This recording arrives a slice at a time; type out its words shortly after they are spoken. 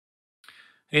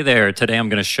Hey there, today I'm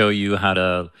going to show you how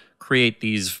to create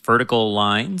these vertical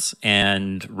lines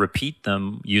and repeat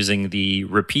them using the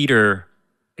repeater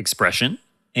expression.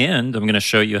 And I'm going to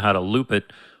show you how to loop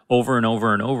it over and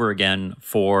over and over again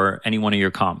for any one of your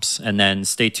comps. And then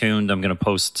stay tuned, I'm going to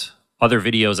post other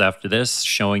videos after this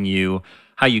showing you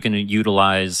how you can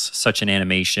utilize such an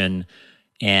animation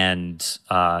and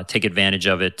take advantage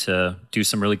of it to do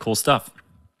some really cool stuff.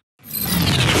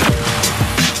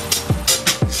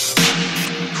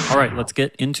 All right, let's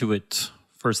get into it.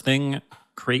 First thing,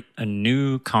 create a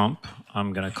new comp.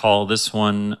 I'm going to call this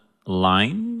one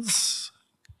lines.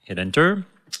 Hit enter.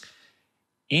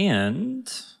 And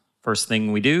first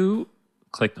thing we do,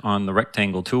 click on the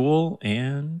rectangle tool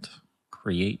and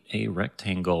create a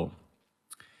rectangle.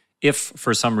 If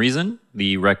for some reason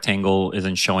the rectangle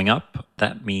isn't showing up,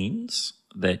 that means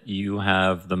that you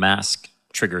have the mask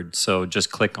triggered. So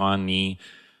just click on the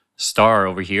star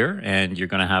over here and you're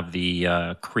going to have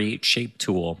the create shape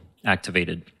tool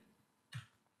activated.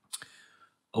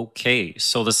 Okay,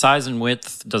 so the size and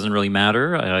width doesn't really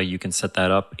matter. You can set that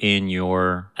up in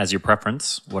as your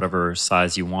preference, whatever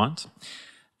size you want.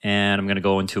 And I'm going to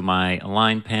go into my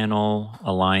align panel,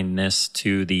 align this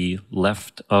to the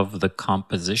left of the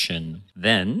composition.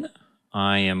 Then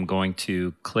I am going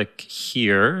to click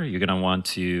here. You're going to want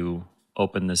to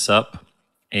open this up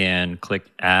and click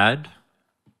add.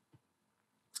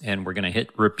 And we're going to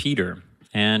hit repeater.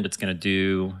 And it's going to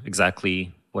do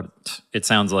exactly what it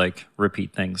sounds like,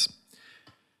 repeat things.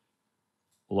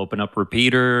 We'll open up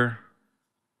repeater,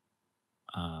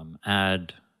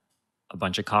 add a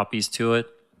bunch of copies to it.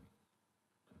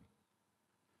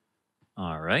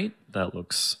 All right, that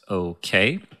looks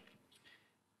okay.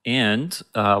 And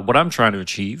what I'm trying to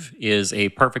achieve is a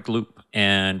perfect loop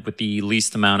and with the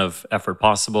least amount of effort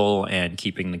possible and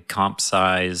keeping the comp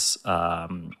size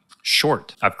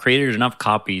short. I've created enough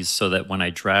copies so that when I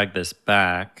drag this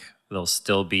back, there'll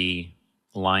still be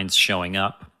lines showing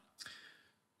up.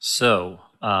 So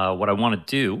what I want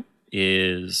to do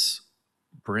is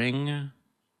bring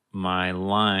my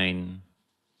line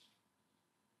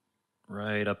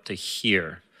right up to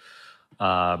here.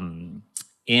 And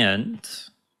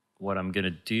what I'm going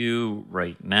to do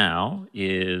right now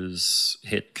is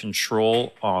hit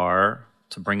Control R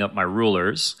to bring up my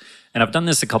rulers. And I've done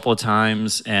this a couple of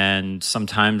times, and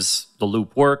sometimes the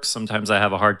loop works, sometimes I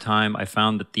have a hard time. I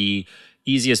found that the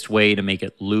easiest way to make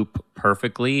it loop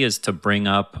perfectly is to bring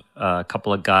up a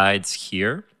couple of guides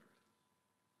here.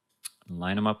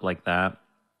 Line them up like that.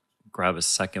 Grab a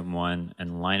second one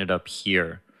and line it up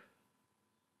here.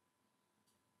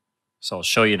 So I'll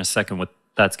show you in a second what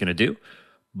that's going to do.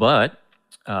 But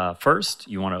first,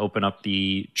 you want to open up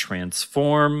the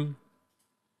transform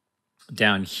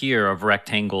down here of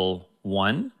rectangle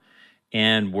 1.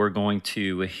 And we're going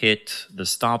to hit the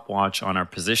stopwatch on our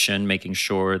position, making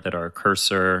sure that our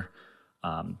cursor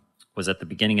was at the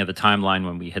beginning of the timeline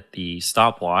when we hit the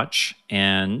stopwatch.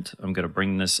 And I'm going to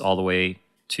bring this all the way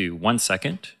to 1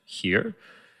 second here.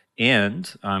 And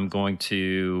I'm going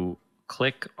to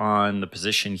click on the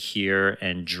position here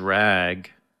and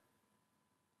drag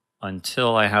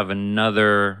until I have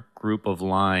another group of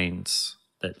lines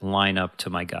that line up to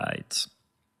my guides.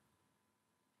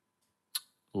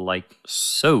 Like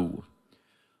so.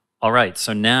 All right,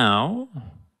 so now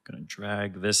I'm going to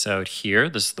drag this out here.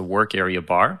 This is the work area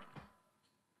bar.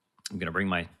 I'm going to bring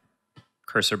my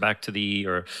cursor back to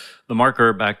the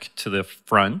marker back to the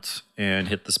front and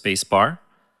hit the space bar.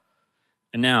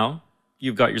 And now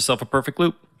you've got yourself a perfect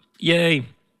loop. Yay.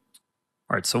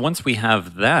 All right, so once we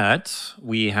have that,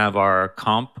 we have our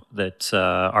comp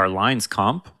our lines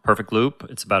comp, perfect loop.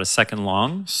 It's about a second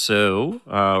long. So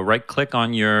right click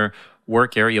on your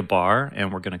work area bar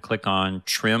and we're going to click on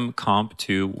trim comp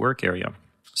to work area.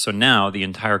 So now the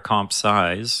entire comp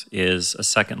size is a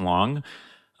second long,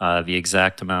 the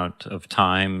exact amount of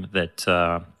time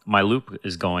that my loop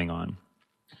is going on.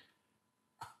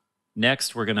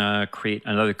 Next, we're going to create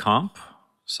another comp.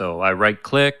 So I right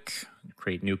click,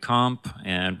 create new comp,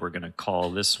 and we're going to call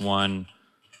this one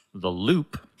the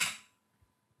loop.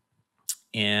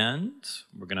 And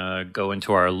we're going to go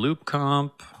into our loop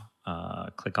comp,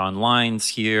 click on lines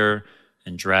here,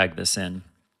 and drag this in.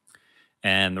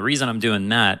 And the reason I'm doing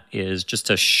that is just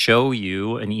to show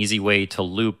you an easy way to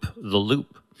loop the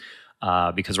loop,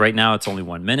 because right now it's only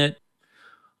 1 minute.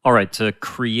 All right, to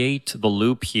create the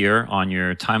loop here on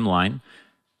your timeline,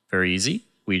 very easy.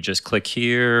 We just click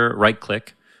here, right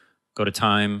click, go to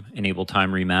time, enable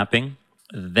time remapping.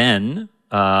 Then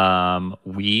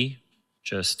we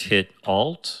just hit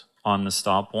Alt on the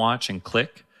stopwatch and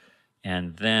click,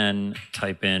 and then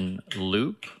type in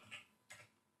loop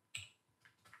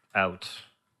out.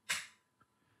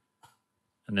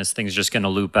 And this thing's just going to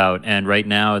loop out. And right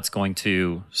now it's going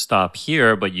to stop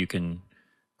here, but you can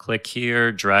click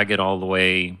here, drag it all the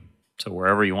way to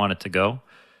wherever you want it to go.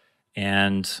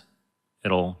 And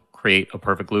it'll create a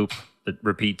perfect loop that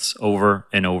repeats over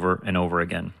and over and over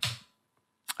again.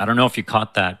 I don't know if you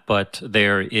caught that, but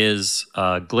there is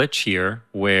a glitch here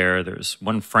where there's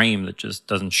one frame that just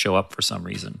doesn't show up for some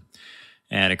reason.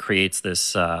 And it creates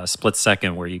this split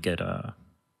second where you get, the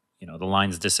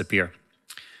lines disappear.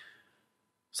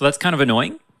 So that's kind of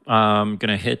annoying. I'm going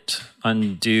to hit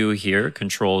undo here,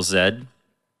 Control Z.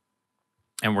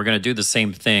 And we're going to do the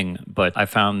same thing, but I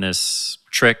found this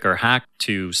trick or hack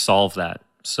to solve that.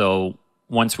 So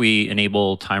once we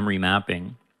enable time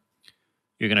remapping,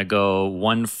 you're going to go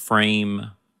one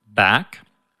frame back.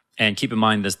 And keep in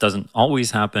mind, this doesn't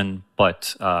always happen,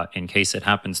 but in case it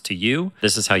happens to you,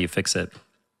 this is how you fix it.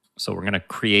 So we're going to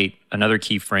create another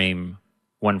keyframe,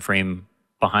 one frame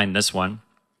behind this one.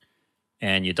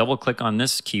 And you double click on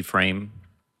this keyframe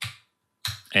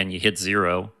and you hit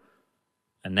 0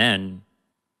 and then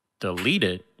delete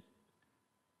it.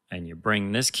 And you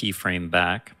bring this keyframe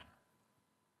back.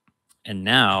 And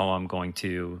now I'm going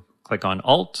to click on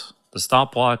Alt, the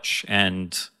stopwatch,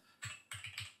 and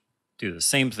do the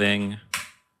same thing.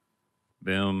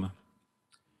 Boom.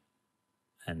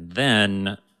 And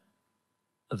then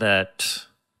that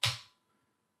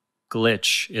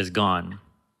glitch is gone.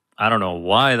 I don't know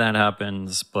why that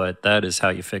happens, but that is how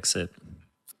you fix it.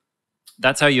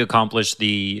 That's how you accomplish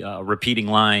the repeating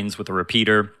lines with a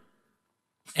repeater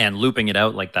and looping it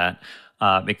out like that.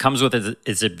 It comes with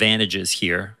its advantages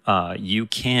here. You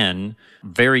can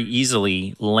very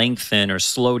easily lengthen or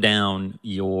slow down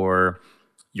your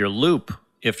loop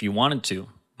if you wanted to.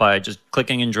 By just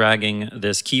clicking and dragging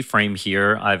this keyframe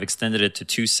here, I've extended it to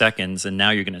 2 seconds, and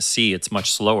now you're going to see it's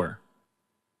much slower.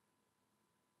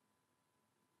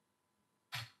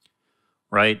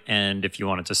 Right? And if you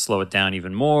wanted to slow it down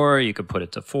even more, you could put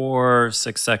it to 4,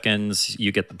 6 seconds.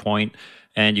 You get the point.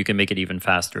 And you can make it even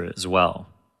faster as well.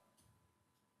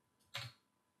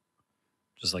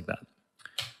 Just like that.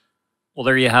 Well,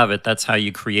 there you have it. That's how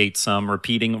you create some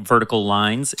repeating vertical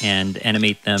lines and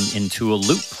animate them into a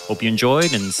loop. Hope you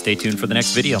enjoyed, and stay tuned for the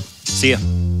next video. See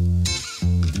ya.